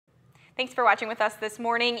Thanks for watching with us this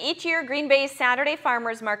morning. Each year, Green Bay's Saturday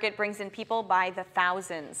Farmers Market brings in people by the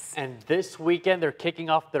thousands. And this weekend, they're kicking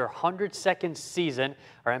off their 102nd season.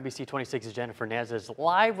 Our NBC 26's Jen Fernandez is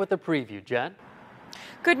live with a preview. Jen?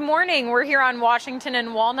 Good morning. We're here on Washington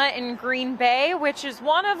and Walnut in Green Bay, which is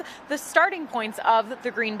one of the starting points of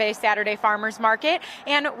the Green Bay Saturday Farmers Market.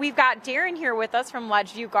 And we've got Darren here with us from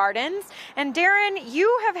Ledgeview Gardens. And Darren,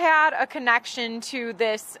 you have had a connection to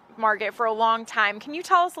this market for a long time. Can you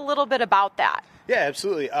tell us a little bit about that? Yeah,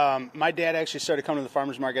 absolutely. My dad actually started coming to the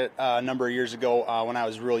farmers market a number of years ago when I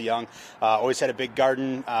was real young. Always had a big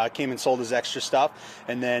garden, came and sold his extra stuff.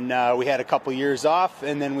 And then we had a couple years off,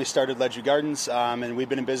 and then we started Ledgeview Gardens. And we've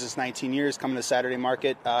been in business 19 years, coming to Saturday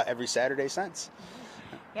market every Saturday since.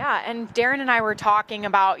 Yeah, and Darren and I were talking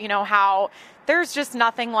about, how there's just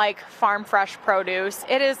nothing like farm fresh produce.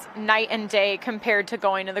 It is night and day compared to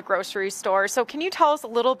going to the grocery store. So can you tell us a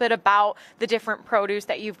little bit about the different produce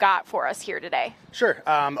that you've got for us here today? Sure.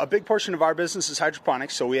 A big portion of our business is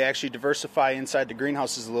hydroponics, so we actually diversify inside the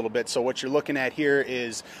greenhouses a little bit. So what you're looking at here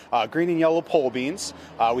is green and yellow pole beans.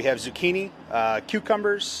 We have zucchini,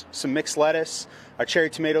 cucumbers, some mixed lettuce, our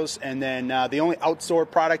cherry tomatoes, and then the only outdoor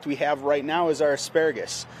product we have right now is our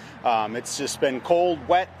asparagus. It's just been cold,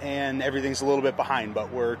 wet, and everything's a little bit behind,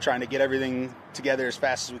 but we're trying to get everything together as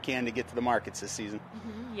fast as we can to get to the markets this season.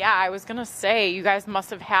 Yeah, I was going to say, you guys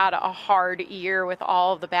must have had a hard year with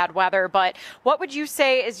all of the bad weather, but what would you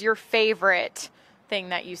say is your favorite thing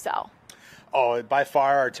that you sell? Oh, by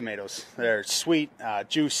far our tomatoes. They're sweet,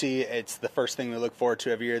 juicy. It's the first thing we look forward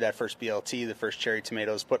to every year, that first BLT, the first cherry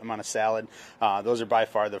tomatoes, putting them on a salad. Those are by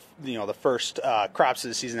far the first crops of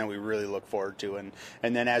the season that we really look forward to. And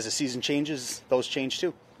then as the season changes, those change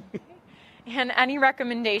too. And any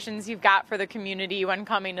recommendations you've got for the community when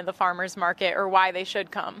coming to the farmers market, or why they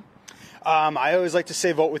should come? I always like to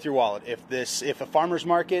say vote with your wallet. If a farmer's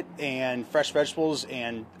market and fresh vegetables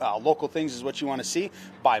and local things is what you want to see,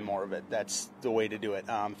 buy more of it. That's the way to do it.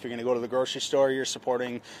 If you're going to go to the grocery store, you're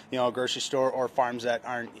supporting a grocery store or farms that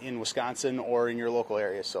aren't in Wisconsin or in your local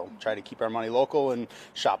area. So try to keep our money local and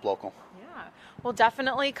shop local. Well,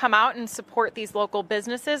 definitely come out and support these local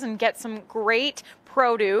businesses and get some great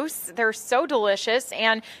produce. They're so delicious,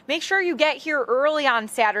 and make sure you get here early on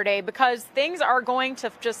Saturday because things are going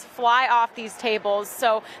to just fly off these tables.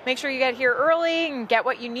 So make sure you get here early and get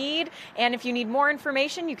what you need. And if you need more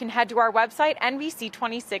information, you can head to our website,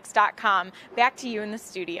 NBC26.com. Back to you in the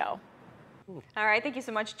studio. All right, thank you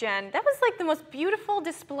so much, Jen. That was like the most beautiful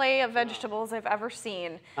display of vegetables I've ever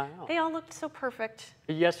seen. I know. They all looked so perfect.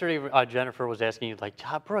 Yesterday, Jennifer was asking you, like,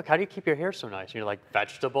 Brooke, how do you keep your hair so nice? And you're like,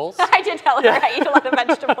 vegetables? I did tell her I eat a lot of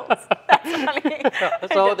vegetables. That's funny.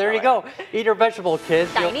 So there you go. Eat your vegetable,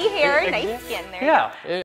 kids. Shiny hair, nice skin there. Yeah.